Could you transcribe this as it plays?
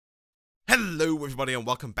Hello everybody and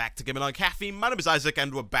welcome back to Gaming on Caffeine. My name is Isaac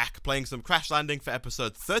and we're back playing some Crash Landing for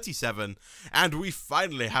episode 37, and we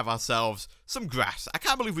finally have ourselves some grass. I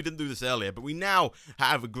can't believe we didn't do this earlier, but we now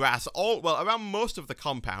have grass around most of the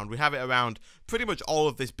compound. We have it around pretty much all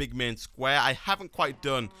of this big main square. I haven't quite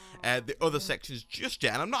done the other sections just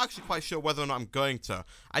yet, and I'm not actually quite sure whether or not I'm going to.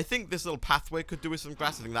 I think this little pathway could do with some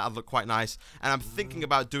grass. I think that would look quite nice, and I'm thinking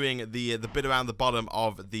about doing the bit around the bottom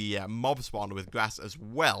of the mob spawner with grass as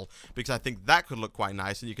well, because I think that could look quite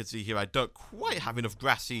nice. And you can see here I don't quite have enough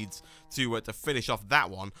grass seeds to finish off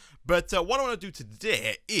that one. But what I want to do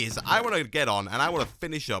today is I want to get on and I want to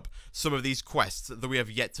finish up some of these quests that we have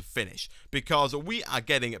yet to finish, because we are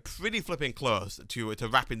getting pretty flipping close to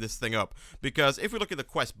wrapping this thing up. Because if we look at the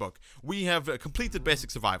quest book, we have completed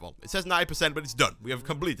basic survival. It says 9%, but it's done. We have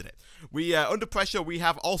completed it. We under pressure we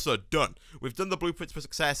have also done. We've done the blueprints for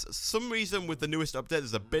success. Some reason with the newest update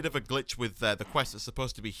there's a bit of a glitch with the quest that's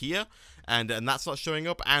supposed to be here, and that's not showing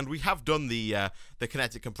up. And we have done the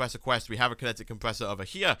kinetic compressor quest. We have a kinetic compressor over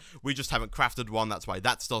here. We just haven't crafted one. That's why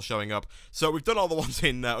that's still showing up. So we've done all the ones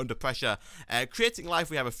in under pressure. Creating life,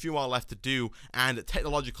 we have a few more left to do, and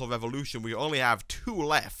technological revolution, we only have 2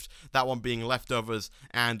 left. That one being leftovers,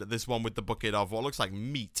 and this one with the bucket of what looks like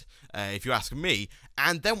meat, if you ask me.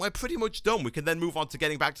 And then we're pretty much done. We can then move on to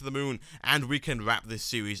getting back to the moon, and we can wrap this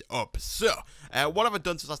series up. So, what have I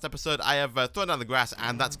done since last episode? I have thrown down the grass,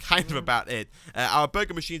 and that's kind of about it. Our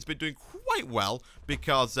burger machine's been doing quite well,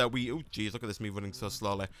 because oh geez, look at this, me running so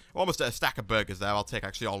slowly. Almost at a stack of burgers there. I'll take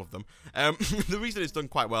actually all of them. The reason it's done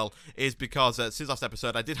quite well is because since last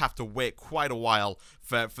episode I did have to wait quite a while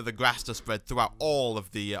for the grass to spread throughout all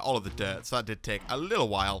of the dirt, so that did take a little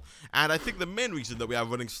while. And I think the main reason that we are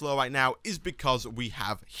running slow right now is because we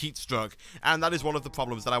have heat stroke, and that is one of the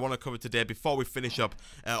problems that I want to cover today before we finish up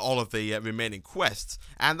all of the remaining quests.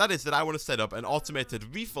 And that is that I want to set up an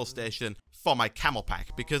automated refill station for my Camel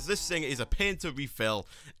pack, because this thing is a pain to refill.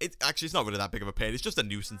 It's not really that big of a pain. It's just a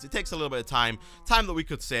nuisance. It takes a little bit of time that we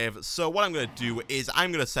could save. So what I'm going to do is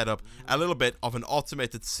I'm going to set up a little bit of an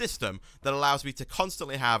automated system that allows me to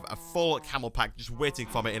constantly have a full Camel pack just waiting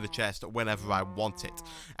for me in the chest whenever I want it.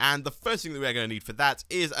 And the first thing that we're going to need for that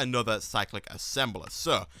is another cyclic assembler.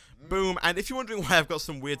 So boom. And if you're wondering why I've got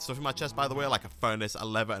some weird stuff in my chest, by the way, like a furnace, a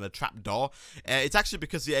lever, and a trapdoor, it's actually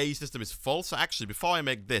because the AE system is full. So actually, before I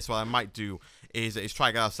make this, what I might do is try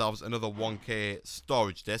to get ourselves another 1K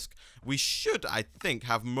storage disk. We should, I think,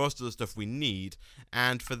 have most of the stuff we need.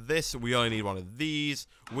 And for this, we only need one of these,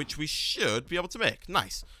 which we should be able to make.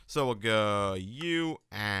 Nice. So we'll go you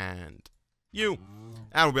and you.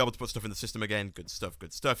 And we'll be able to put stuff in the system again. Good stuff,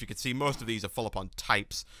 good stuff. You can see most of these are full up on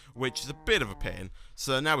types, which is a bit of a pain.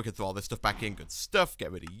 So now we can throw all this stuff back in. Good stuff.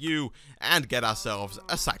 Get rid of you and get ourselves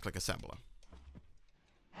a cyclic assembler.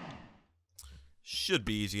 Should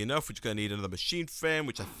be easy enough. We're just going to need another machine frame,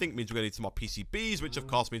 which I think means we're going to need some more PCBs, which of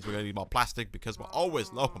course means we're going to need more plastic, because we're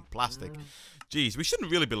always low on plastic. Jeez, we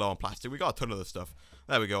shouldn't really be low on plastic. We got a ton of this stuff.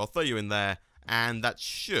 There we go. I'll throw you in there, and that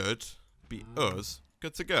should be us.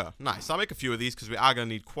 Good to go. Nice. I'll make a few of these because we are going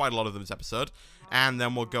to need quite a lot of them this episode. And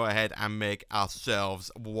then we'll go ahead and make ourselves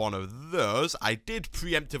one of those. I did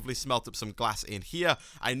preemptively smelt up some glass in here.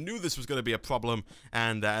 I knew this was going to be a problem,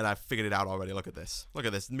 and I figured it out already. Look at this. Look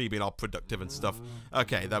at this. Me being all productive and stuff.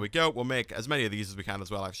 Okay, there we go. We'll make as many of these as we can as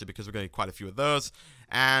well, actually, because we're going to need quite a few of those.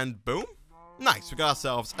 And boom. Nice. We got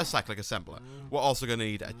ourselves a cyclic assembler. We're also going to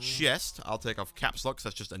need a chest. I'll take off caps lock, because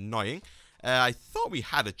that's just annoying. I thought we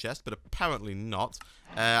had a chest, but apparently not.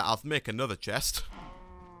 I'll make another chest.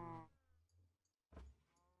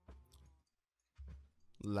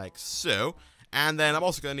 Like so. And then I'm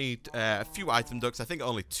also going to need a few item ducts. I think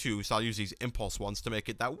only 2, so I'll use these impulse ones to make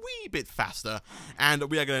it that wee bit faster. And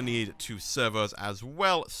we are going to need 2 servos as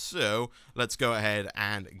well. So let's go ahead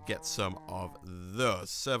and get some of those.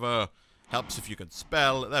 Servo helps if you can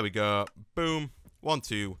spell. There we go. Boom. 1,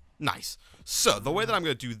 2. Nice. So, the way that I'm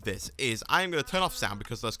going to do this is I'm going to turn off sound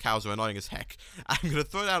because those cows are annoying as heck. I'm going to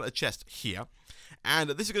throw down a chest here.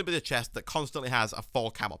 And this is going to be the chest that constantly has a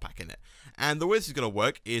full camel pack in it. And the way this is going to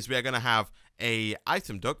work is we are going to have a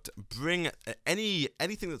item duct bring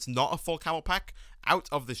anything that's not a full camel pack out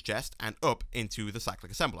of this chest and up into the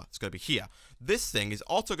cyclic assembler. It's going to be here. This thing is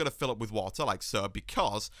also going to fill up with water like so,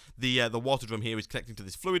 because the water drum here is connecting to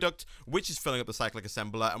this fluid duct, which is filling up the cyclic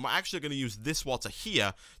assembler, and we're actually going to use this water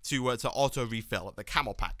here to auto refill the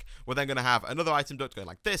camel pack. We're then going to have another item duct going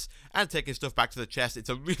like this and taking stuff back to the chest. It's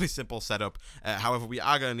a really simple setup. However, we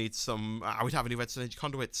are going to need some. We don't have any redstone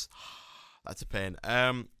conduits. That's a pain.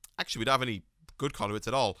 Actually, we don't have any good conduits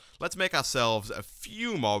at all. Let's make ourselves a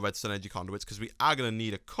few more redstone energy conduits, because we are going to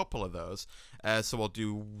need a couple of those. So we'll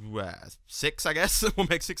do 6, I guess. We'll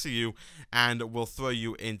make 6 of you, and we'll throw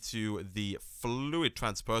you into the fluid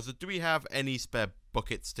transposer. Do we have any spare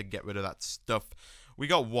buckets to get rid of that stuff? We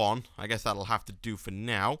got 1. I guess that'll have to do for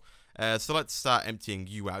now. So let's start emptying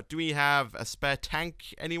you out. Do we have a spare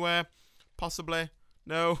tank anywhere? Possibly?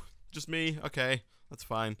 No? Just me? Okay, that's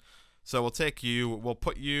fine. So we'll take you, we'll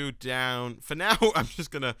put you down. For now, I'm just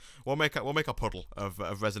gonna, we'll make a puddle of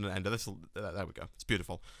resonant ender. There we go. It's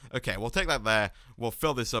beautiful. Okay, we'll take that there. We'll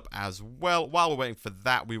fill this up as well. While we're waiting for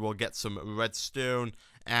that, we will get some redstone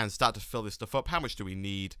and start to fill this stuff up. How much do we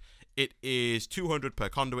need? It is 200 per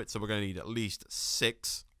conduit, so we're gonna need at least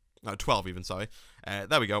 6. No, 12 even, sorry.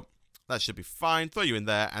 There we go. That should be fine. Throw you in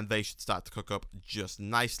there, and they should start to cook up just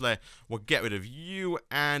nicely. We'll get rid of you,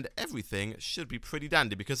 and everything should be pretty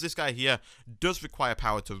dandy, because this guy here does require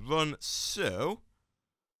power to run. So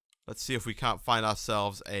let's see if we can't find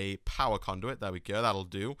ourselves a power conduit. There we go. That'll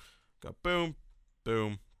do. Go boom,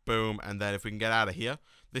 boom, boom, and then if we can get out of here,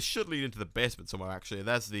 this should lead into the basement somewhere. Actually,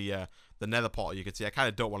 there's the nether portal. You can see I kind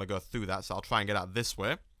of don't want to go through that, so I'll try and get out this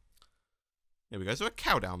way. There we go. Is there a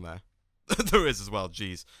cow down there? There is as well,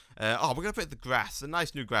 jeez. Oh, we're going to put the grass, the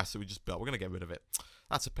nice new grass that we just built. We're going to get rid of it.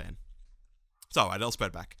 That's a pain. It's alright, it'll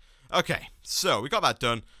spread back. Okay, so we got that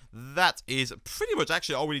done. That is pretty much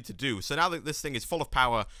actually all we need to do. So now that this thing is full of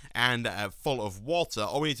power and full of water,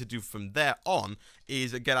 all we need to do from there on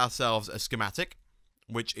is get ourselves a schematic,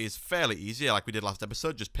 which is fairly easy, like we did last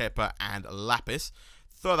episode, just paper and lapis.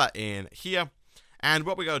 Throw that in here. And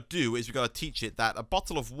what we got to do is we got to teach it that a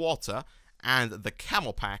bottle of water and the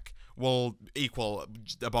camel pack will equal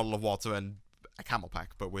a bottle of water and a camel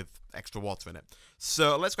pack, but with extra water in it.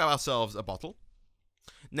 So let's grab ourselves a bottle.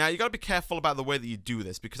 Now, you got to be careful about the way that you do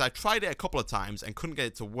this, because I tried it a couple of times and couldn't get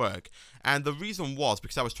it to work. And the reason was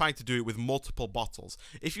because I was trying to do it with multiple bottles.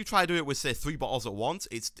 If you try to do it with, say, 3 bottles at once,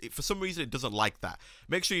 for some reason, it doesn't like that.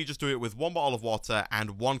 Make sure you just do it with 1 bottle of water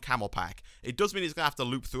and 1 camel pack. It does mean it's going to have to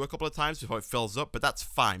loop through a couple of times before it fills up, but that's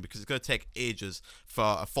fine, because it's going to take ages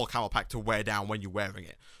for a full camel pack to wear down when you're wearing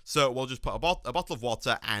it. So we'll just put a bottle of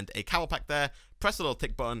water and a camel pack there, press the little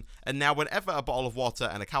tick button, and now whenever a bottle of water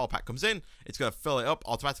and a camel pack comes in, it's going to fill it up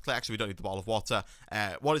automatically. Actually, we don't need the bottle of water.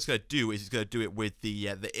 What it's going to do is it's going to do it with the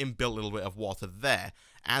inbuilt little bit of water there.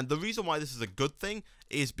 And the reason why this is a good thing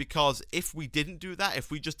is because if we didn't do that, if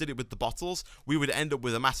we just did it with the bottles, we would end up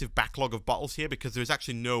with a massive backlog of bottles here, because there's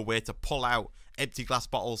actually no way to pull out empty glass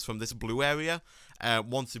bottles from this blue area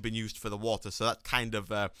once they've been used for the water. So that's kind of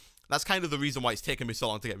the reason why it's taken me so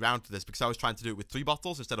long to get around to this, because I was trying to do it with 3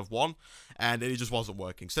 bottles instead of 1, and it just wasn't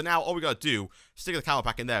working. So now all we got to do, stick the camel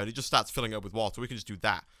pack in there, and it just starts filling up with water. We can just do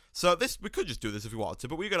that. So we could just do this if we wanted to,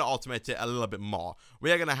 but we're going to automate it a little bit more.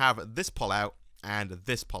 We are going to have this pull out and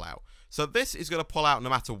this pull out. So this is going to pull out no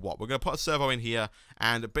matter what. We're going to put a servo in here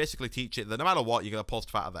and basically teach it that no matter what, you're going to pull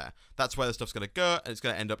stuff out of there. That's where the stuff's going to go, and it's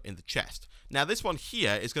going to end up in the chest. Now, this one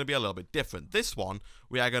here is going to be a little bit different. This one,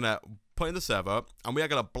 we are going to put in the servo, and we are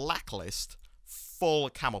going to blacklist full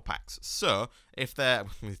camel packs. So, if there...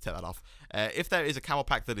 Let me take that off. If there is a camel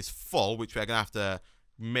pack that is full, which we're going to have to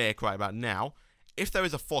make right about now, if there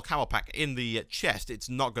is a full camel pack in the chest, it's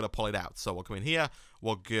not going to pull it out. So we'll come in here,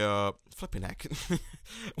 we'll go... Flipping heck.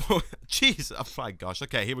 Jeez, oh my gosh.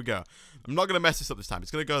 Okay, here we go. I'm not going to mess this up this time.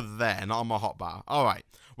 It's going to go there, not on my hotbar. Alright,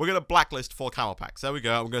 we're going to blacklist full camel packs. There we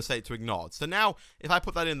go. I'm going to set it to ignored. So now, if I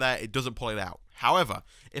put that in there, it doesn't pull it out. However,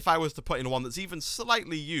 if I was to put in one that's even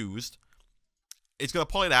slightly used, it's going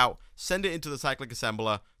to pull it out, send it into the cyclic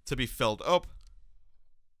assembler to be filled up,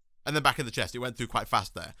 and then back in the chest. It went through quite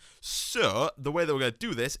fast there. So, the way that we're going to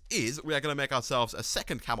do this is we are going to make ourselves a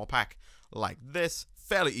second camel pack like this.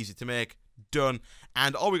 Fairly easy to make. Done.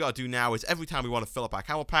 And all we got to do now is every time we want to fill up our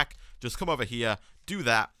camel pack, just come over here, do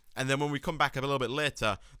that, and then when we come back a little bit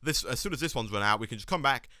later, as soon as this one's run out, we can just come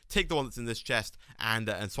back, take the one that's in this chest,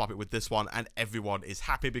 and swap it with this one, and everyone is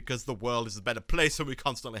happy because the world is a better place and we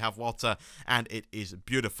constantly have water, and it is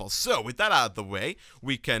beautiful. So, with that out of the way,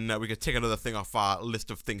 we can take another thing off our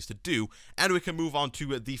list of things to do, and we can move on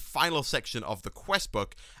to the final section of the quest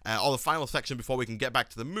book, or the final section before we can get back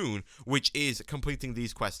to the moon, which is completing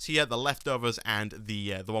these quests here, the leftovers and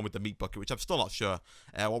the one with the meat bucket, which I'm still not sure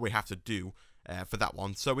what we have to do for that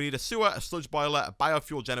one. So we need a sewer, a sludge boiler, a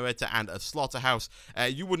biofuel generator, and a slaughterhouse.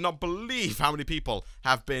 You would not believe how many people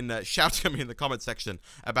have been shouting at me in the comment section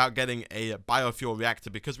about getting a biofuel reactor,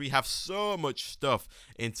 because we have so much stuff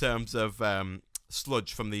in terms of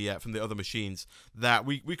sludge from the other machines that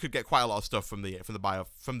we could get quite a lot of stuff from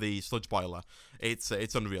the sludge boiler. It's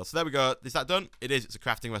unreal. So there we go. Is that done? It is. It's a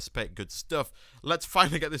crafting recipe. Good stuff. Let's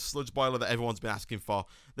finally get this sludge boiler that everyone's been asking for.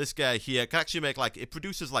 This guy here can actually make, like, it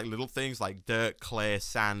produces like little things like dirt, clay,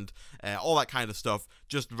 sand, all that kind of stuff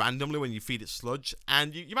just randomly when you feed it sludge.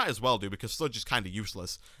 And you might as well do, because sludge is kind of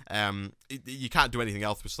useless. You can't do anything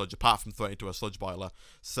else with sludge apart from throw it into a sludge boiler.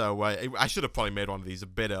 So I should have probably made one of these a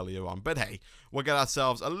bit earlier on. But hey, we'll get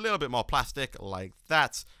ourselves a little bit more plastic like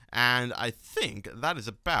that. And I think that is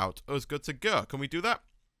about us good to go. Can we do that?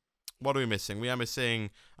 What are we missing? We are missing...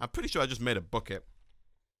 I'm pretty sure I just made a bucket.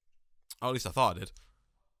 Or at least I thought I did.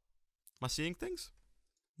 Am I seeing things?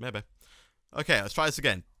 Maybe. Okay, let's try this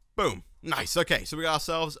again. Boom. Nice. Okay, so we got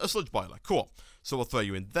ourselves a sludge boiler. Cool. So we'll throw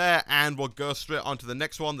you in there, and we'll go straight on to the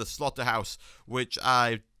next one, the slaughterhouse, which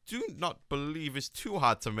I do not believe is too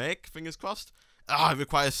hard to make. Fingers crossed. Ah, it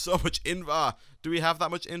requires so much invar. Do we have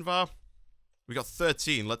that much invar? We got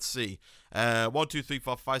 13. Let's see. 1, 2, 3,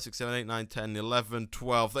 4, 5, 6, 7, 8, 9, 10, 11,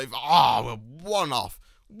 12. We're one off.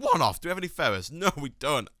 One off. Do we have any ferrous? No, we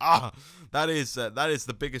don't. Ah, that is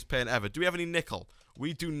the biggest pain ever. Do we have any nickel?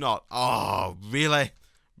 We do not. Oh, really?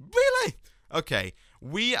 Really? Okay.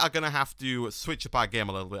 We are going to have to switch up our game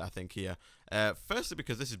a little bit, I think, here. Firstly,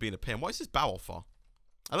 because this has been a pain. What is this barrel for?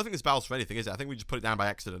 I don't think this barrel's for anything, is it? I think we just put it down by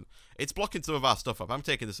accident. It's blocking some of our stuff up. I'm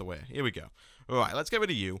taking this away. Here we go. All right, let's get rid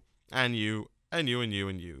of you, and you, and you, and you,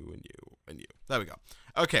 and you, and you, and you. There we go.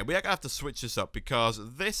 Okay, we are going to have to switch this up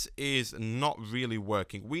because this is not really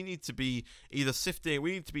working. We need to be either sifting,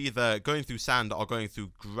 we need to be either going through sand or going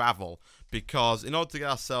through gravel, because in order to get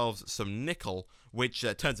ourselves some nickel, which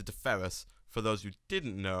turns into ferrous, for those who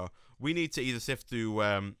didn't know, we need to either sift through...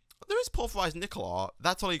 there is pulverized nickel ore.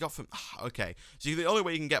 That's all you got from... Okay. So the only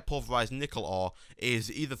way you can get pulverized nickel ore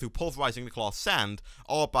is either through pulverizing nickel or sand,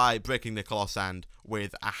 or by breaking nickel or sand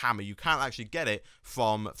with a hammer. You can't actually get it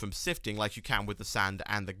from sifting like you can with the sand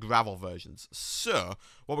and the gravel versions. So,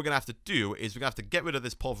 what we're going to have to do is we're going to have to get rid of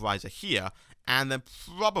this pulverizer here, and then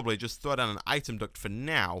probably just throw down an item duct for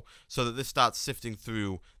now, so that this starts sifting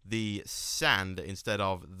through the sand instead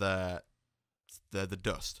of the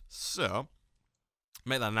dust. So...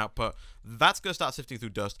 make that an output. That's going to start sifting through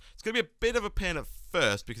dust. It's going to be a bit of a pain at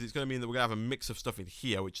first because it's going to mean that we're going to have a mix of stuff in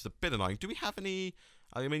here, which is a bit annoying. Do we have any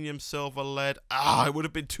aluminium, silver, lead? Ah, it would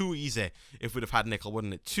have been too easy if we'd have had nickel,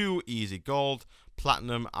 wouldn't it? Too easy. Gold,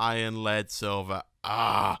 platinum, iron, lead, silver.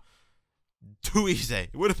 Ah, too easy.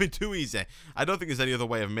 It would have been too easy. I don't think there's any other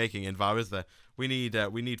way of making Invar, is there? We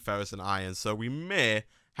need ferrous and iron, so we may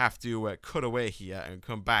have to cut away here and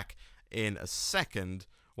come back in a second.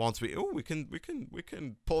 Once we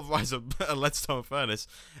can pulverize a leadstone furnace.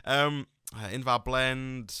 Invar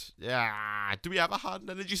blend. Yeah. Do we have a hardened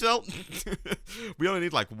energy cell? We only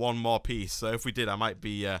need like one more piece. So if we did, I might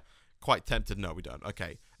be quite tempted. No, we don't.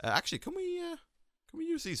 Okay. Actually, can we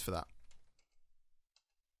use these for that?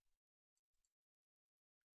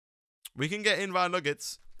 We can get Invar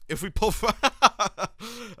nuggets if we pulverize.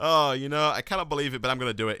 Oh, you know, I cannot believe it, but I'm going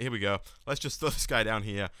to do it. Here we go. Let's just throw this guy down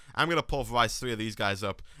here. I'm going to pulverize 3 of these guys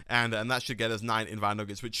up, and that should get us 9 Invar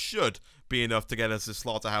nuggets, which should be enough to get us this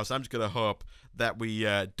slaughterhouse. I'm just going to hope that we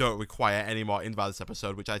don't require any more Invar this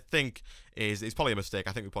episode, which I think is probably a mistake.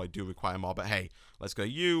 I think we probably do require more, but hey, let's go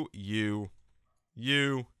you,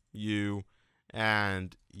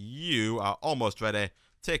 and you are almost ready.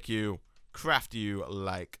 Take you, craft you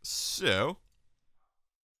like so.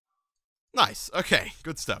 Nice. Okay,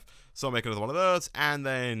 good stuff. So I'll make another one of those, and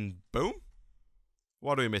then boom.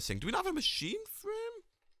 What are we missing? Do we not have a machine frame?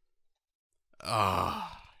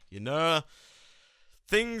 Ah, you know,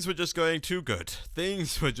 things were just going too good.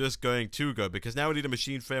 Things were just going too good, because now we need a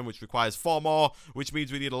machine frame, which requires 4 more, which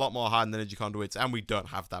means we need a lot more hardened energy conduits, and we don't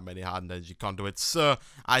have that many hardened energy conduits. So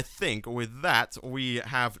I think with that, we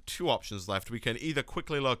have 2 options left. We can either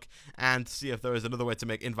quickly look and see if there is another way to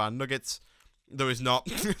make Invar nuggets. There is not.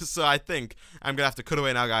 So I think I'm going to have to cut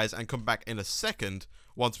away now, guys, and come back in a second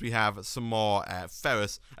once we have some more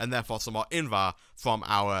ferrous and therefore some more Invar from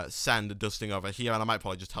our sand dusting over here. And I might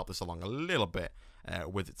probably just help this along a little bit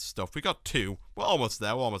with its stuff. We got 2. We're almost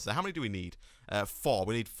there. We're almost there. How many do we need? 4.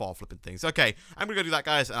 We need 4 flipping things. Okay, I'm going to go do that,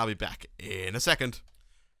 guys, and I'll be back in a second.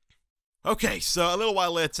 Okay, so a little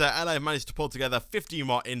while later, and I've managed to pull together 15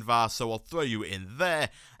 more Invar, so I'll throw you in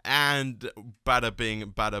there, and bada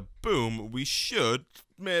bing, bada boom, we should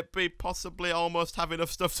maybe possibly almost have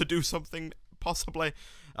enough stuff to do something, possibly.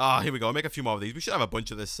 Here we go, I'll make a few more of these. We should have a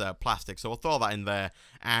bunch of this plastic, so we'll throw that in there,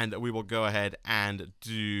 and we will go ahead and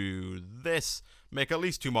do this. Make at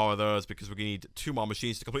least 2 more of those, because we need 2 more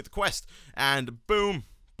machines to complete the quest, and boom,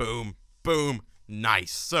 boom, boom,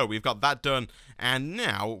 Nice. So we've got that done, and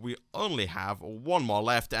now we only have one more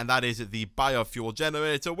left, and that is the biofuel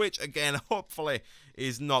generator, which again, hopefully,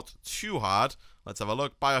 is not too hard. Let's have a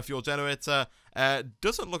look. Biofuel generator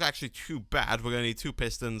doesn't look actually too bad. We're going to need 2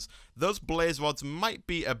 pistons. Those blaze rods might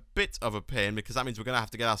be a bit of a pain, because that means we're going to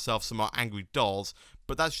have to get ourselves some more angry dolls,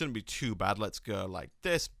 but that shouldn't be too bad. Let's go like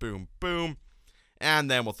this. Boom, boom.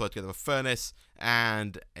 And then we'll throw together a furnace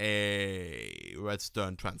and a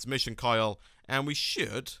redstone transmission coil, and we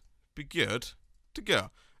should be good to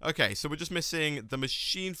go. Okay, so we're just missing the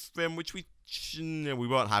machine frame, which we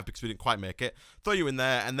won't have because we didn't quite make it. Throw you in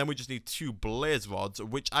there, and then we just need 2 blaze rods,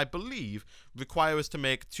 which I believe require us to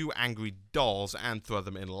make 2 angry dolls and throw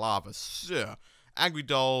them in lava. So, angry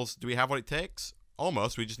dolls, do we have what it takes?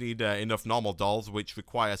 Almost. We just need enough normal dolls, which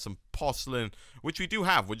require some porcelain, which we do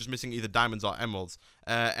have. We're just missing either diamonds or emeralds.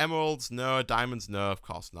 Emeralds, no. Diamonds, no. Of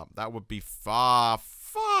course not. That would be far,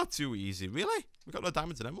 far too easy. Really? We got no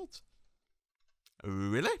diamonds and emeralds?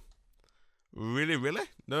 Really? Really, really?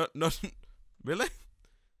 No, no. Really?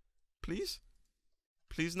 Please?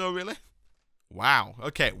 Please, no, really? Wow.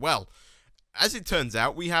 Okay, well, as it turns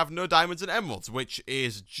out, we have no diamonds and emeralds, which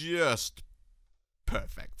is just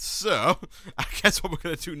perfect. So, I guess what we're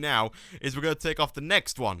going to do now is we're going to take off the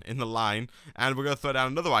next one in the line, and we're going to throw down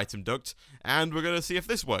another item duct, and we're going to see if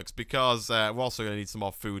this works, because we're also going to need some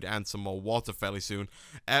more food and some more water fairly soon,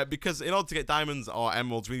 because in order to get diamonds or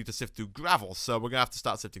emeralds, we need to sift through gravel, so we're going to have to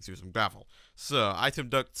start sifting through some gravel. So, item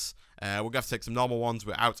ducts, we're going to have to take some normal ones,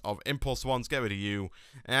 we're out of impulse ones, get rid of you,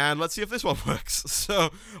 and let's see if this one works.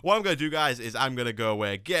 So, what I'm going to do, guys, is I'm going to go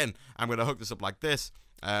away again. I'm going to hook this up like this.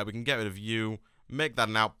 We can get rid of you. Make that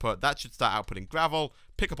an output. That should start outputting gravel.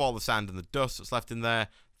 Pick up all the sand and the dust that's left in there.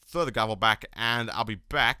 Throw the gravel back, and I'll be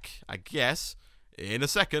back, I guess, in a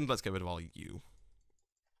second. Let's get rid of all you.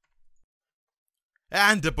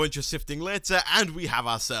 And a bunch of sifting later, and we have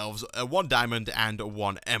ourselves 1 diamond and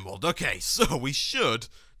 1 emerald. Okay, so we should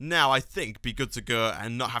now, I think, be good to go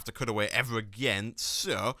and not have to cut away ever again.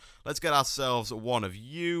 So, let's get ourselves 1 of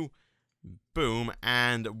you. Boom,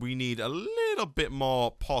 and we need a little bit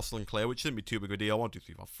more porcelain clay, which shouldn't be too big of a deal. 1, 2,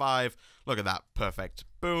 3, 4, 5. Look at that. Perfect.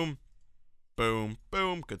 Boom. Boom.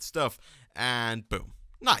 Boom. Good stuff. And boom.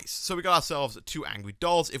 Nice. So we got ourselves 2 angry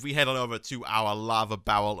dolls. If we head on over to our lava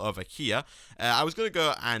barrel over here, I was going to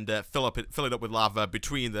go and fill it up with lava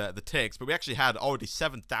between the takes, but we actually had already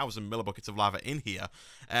 7,000 millibuckets of lava in here.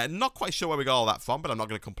 Not quite sure where we got all that from, but I'm not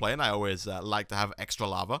going to complain. I always like to have extra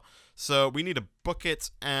lava. So we need a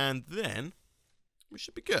bucket, and then we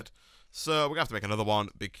should be good. So we're going to have to make another one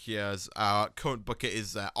because our current bucket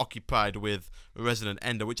is occupied with Resonant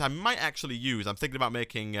Ender, which I might actually use. I'm thinking about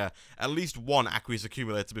making at least 1 aqueous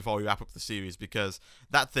accumulator before we wrap up the series, because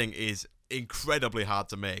that thing is incredibly hard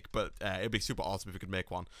to make, but it'd be super awesome if we could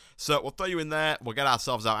make one. So we'll throw you in there, we'll get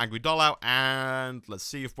ourselves our angry doll out, and let's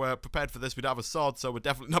see if we're prepared for this. We don't have a sword, so we're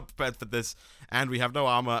definitely not prepared for this, and we have no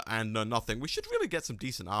armor and no nothing. We should really get some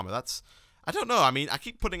decent armor. That's... I don't know, I mean, I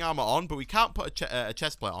keep putting armor on, but we can't put a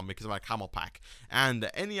chest plate on because of my camel pack. And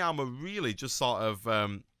any armor really just sort of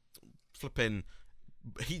flipping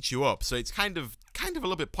heats you up. So it's kind of a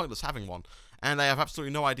little bit pointless having one. And I have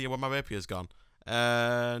absolutely no idea where my rapier's gone.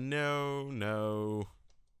 No.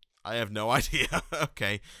 I have no idea.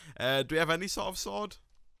 Okay. Do we have any sort of sword?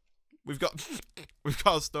 We've got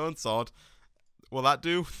a stone sword. Will that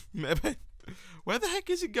do? Maybe. Where the heck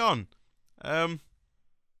is it gone?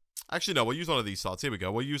 Actually, no, we'll use one of these swords. Here we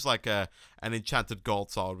go. We'll use like an enchanted gold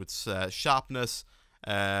sword with sharpness,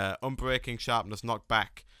 unbreaking, sharpness,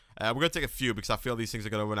 knockback. We're going to take a few because I feel these things are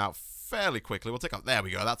going to run out fairly quickly. We'll take out... There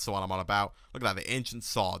we go. That's the one I'm on about. Look at that, the ancient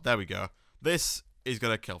sword. There we go. This is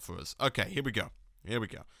going to kill for us. Okay, here we go. Here we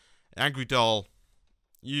go. Angry doll,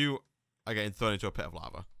 you are getting thrown into a pit of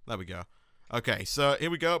lava. There we go. Okay, so here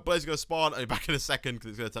we go. Blaze is going to spawn. I'll be back in a second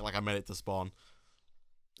because it's going to take like a minute to spawn.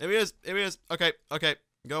 Here he is. Here he is. Okay, okay.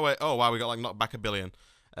 Go away. Oh, wow, we got, like, knocked back a billion.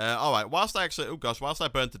 Alright, whilst I actually... Oh, gosh, whilst I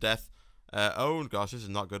burn to death... oh, gosh, this is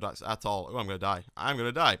not good at all. Oh, I'm going to die. I'm going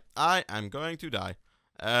to die. I am going to die.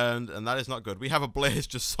 And that is not good. We have a blaze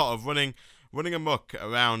just sort of running amok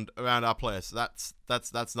around our place.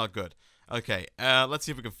 That's not good. Okay, let's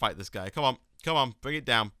see if we can fight this guy. Come on. Come on. Bring it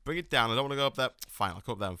down. Bring it down. I don't want to go up there. Fine, I'll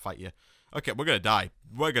come up there and fight you. Okay, we're going to die.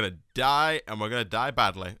 We're going to die, and we're going to die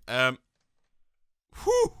badly.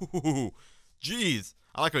 Whoo! Jeez.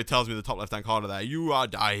 I like how it tells me in the top left-hand corner there, you are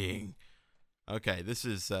dying. Okay, this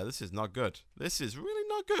is not good. This is really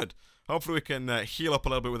not good. Hopefully we can heal up a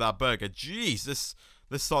little bit with our burger. Jeez, this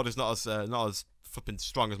sword is not as flipping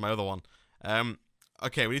strong as my other one.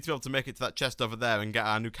 Okay, we need to be able to make it to that chest over there and get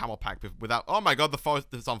our new camel pack without... Oh my god, the forest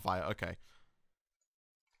is on fire. Okay.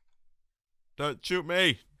 Don't shoot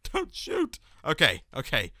me. Don't shoot. Okay,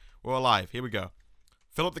 okay. We're alive. Here we go.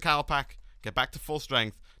 Fill up the cattle pack. Get back to full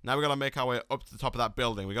strength. Now we got to make our way up to the top of that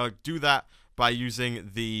building. We got to do that by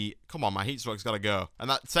using the... Come on, my heat stroke's got to go. And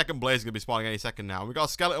that second blaze is going to be spawning any second now. We got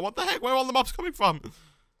a skeleton. What the heck? Where are all the mobs coming from?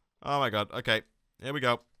 Oh, my God. Okay. Here we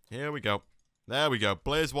go. Here we go. There we go.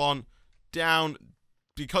 Blaze 1 down.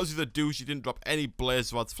 Because he's a douche, he didn't drop any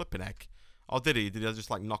blaze rods. Flipping heck. Oh, did he? Did he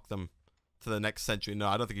just, like, knock them to the next century? No,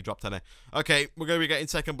 I don't think he dropped any. Okay, we're going to be getting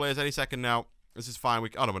second blaze any second now. This is fine.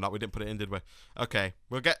 Oh, no, we're not. We didn't put it in, did we? Okay,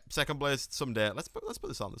 we'll get second blaze someday. Let's put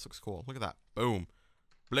this on. This looks cool. Look at that. Boom.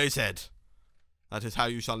 Blazehead. That is how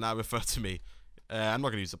you shall now refer to me. I'm not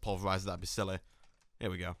going to use the pulverizer. That'd be silly. Here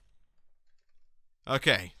we go.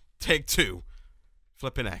 Okay, take 2.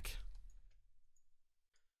 Flipping heck.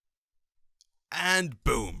 And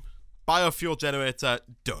boom. Biofuel generator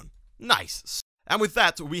done. Nice. And with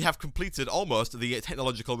that, we have completed almost the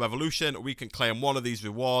technological revolution. We can claim one of these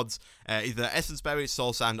rewards, either Essence Berry,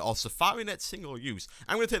 Soul Sand, or Safari Net single use.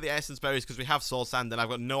 I'm going to take the Essence Berries because we have Soul Sand, and I've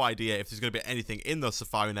got no idea if there's going to be anything in those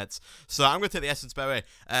Safari Nets. So I'm going to take the Essence Berry.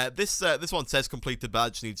 This one says completed, but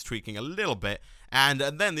it just needs tweaking a little bit. And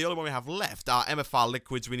then the only one we have left are MFR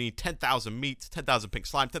liquids. We need 10,000 meat, 10,000 pink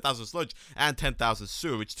slime, 10,000 sludge, and 10,000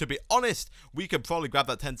 sewage. To be honest, we could probably grab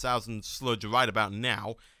that 10,000 sludge right about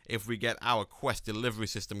now if we get our quest delivery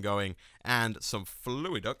system going and some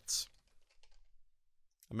fluiducts.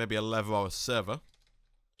 And maybe a lever or a server.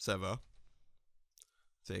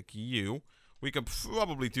 Take you. We could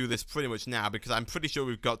probably do this pretty much now because I'm pretty sure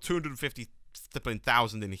we've got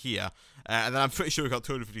 250,000 in here. And then I'm pretty sure we've got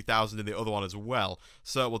 250,000 in the other one as well.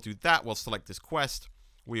 So we'll do that. We'll select this quest.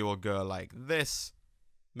 We will go like this.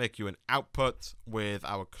 Make you an output with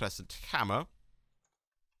our crescent hammer.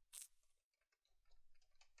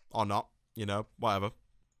 Or not. You know, whatever.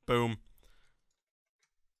 Boom.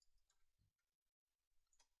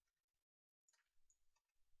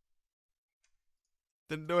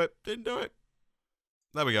 Didn't do it. Didn't do it.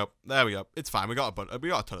 There we go. There we go. It's fine. We got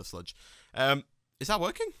a ton of sludge. Is that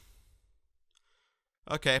working?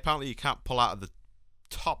 Okay, apparently you can't pull out of the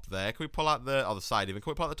top there. Can we pull out the other side even?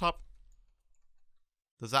 Can we pull out the top?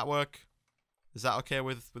 Does that work? Is that okay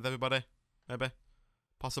with everybody? Maybe?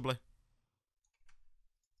 Possibly?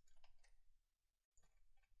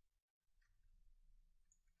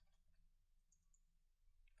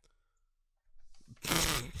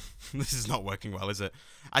 This is not working well, is it?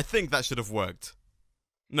 I think that should have worked.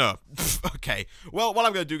 No. Okay. Well, what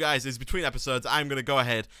I'm going to do, guys, is between episodes, I'm going to go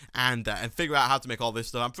ahead and figure out how to make all this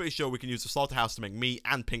stuff. I'm pretty sure we can use the slaughterhouse to make meat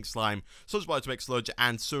and pink slime, sludge boiler to make sludge,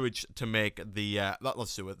 and sewage to make the,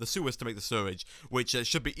 the sewers to make the sewage, which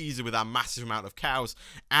should be easy with our massive amount of cows.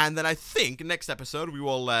 And then I think next episode we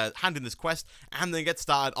will hand in this quest and then get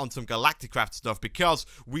started on some Galacticraft stuff because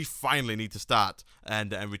we finally need to start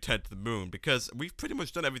and return to the moon because we've pretty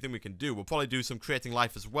much done everything we can do. We'll probably do some creating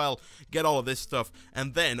life as well, get all of this stuff,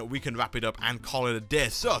 and then we can wrap it up and call it a day.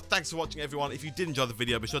 So, thanks for watching, everyone. If you did enjoy the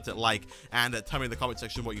video, be sure to like and tell me in the comment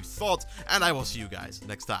section what you thought, and I will see you guys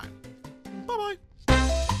next time. Bye-bye.